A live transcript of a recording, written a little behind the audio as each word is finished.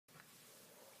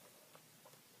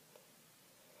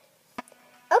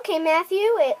Okay, Matthew,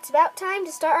 it's about time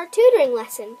to start our tutoring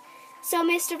lesson. So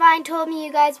Mr. Vine told me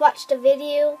you guys watched a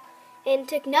video and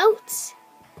took notes.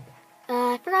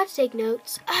 I forgot to take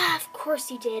notes. Of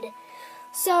course you did.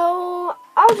 So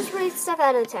I'll just read stuff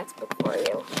out of the textbook for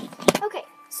you. Okay,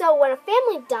 so when a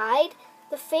family died,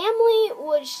 the family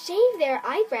would shave their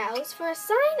eyebrows for a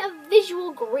sign of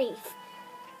visual grief.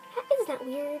 Isn't that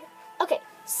weird? Okay,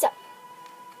 so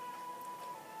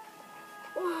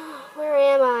where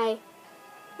am I?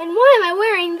 And why am I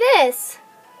wearing this?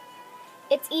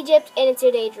 It's Egypt and it's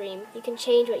your daydream. You can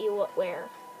change what you wear.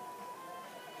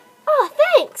 Oh,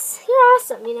 thanks. You're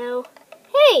awesome, you know.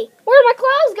 Hey, where'd my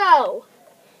clothes go?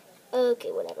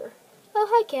 Okay, whatever. Oh,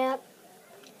 hi, Cat.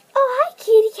 Oh, hi,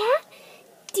 kitty cat.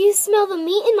 Do you smell the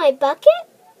meat in my bucket?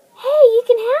 Hey, you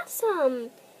can have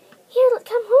some. Here,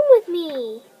 come home with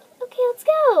me. Okay, let's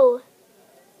go.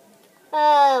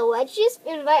 Why'd you just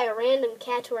invite a random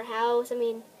cat to our house? I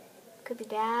mean, could be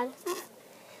bad.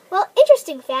 Well,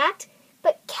 interesting fact,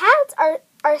 but cats are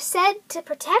said to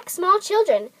protect small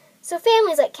children, so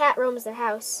families like Cat roams their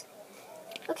house.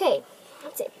 Okay,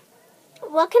 let's see.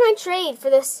 What can I trade for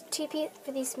these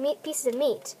pieces of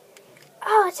meat?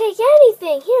 Oh, take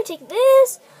anything. Here, take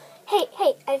this. Hey,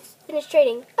 I've finished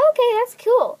trading. Okay, that's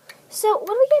cool. So, what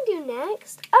are we going to do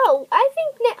next? Oh, I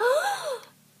think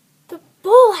the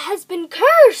bull has been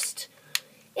cursed.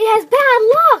 It has bad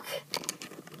luck.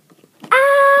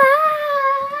 Ah!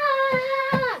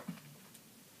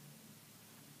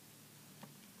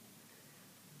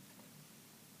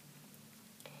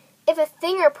 If a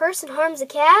thing or person harms a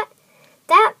cat,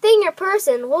 that thing or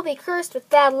person will be cursed with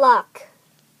bad luck.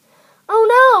 Oh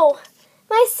no!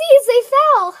 My seeds, they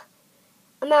fell!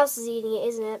 A mouse is eating it,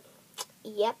 isn't it?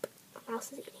 Yep, a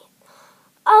mouse is eating it.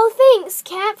 Oh, thanks,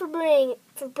 cat, for bringing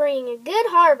a good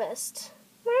harvest.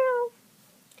 Meow.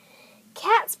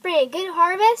 Cats bring a good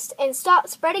harvest and stop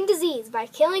spreading disease by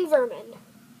killing vermin.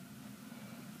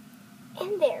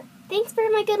 And there. Thanks for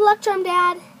my good luck charm,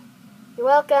 Dad. You're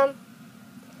welcome.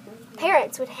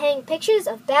 Parents would hang pictures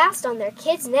of Bast on their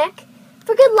kid's neck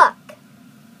for good luck.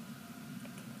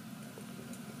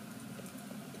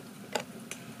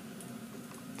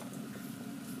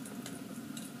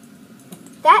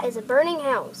 That is a burning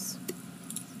house.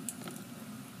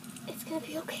 It's gonna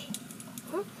be okay.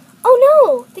 Huh? Oh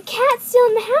no! The cat's still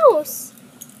in the house!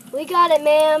 We got it,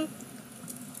 ma'am.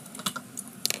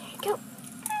 There you go.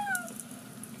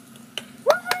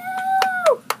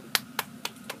 Woo!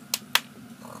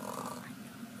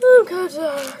 I'm so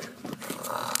tired.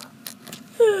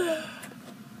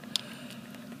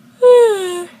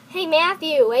 Hey,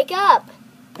 Matthew, wake up.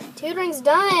 Tutoring's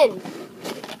done.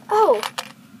 Oh.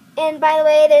 And by the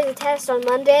way, there's a test on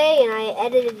Monday, and I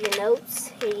edited your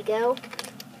notes. Here you go.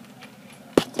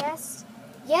 Test.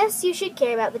 Yes, you should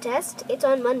care about the test. It's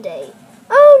on Monday.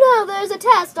 Oh no, there's a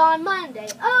test on Monday.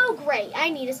 Oh great, I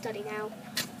need to study now.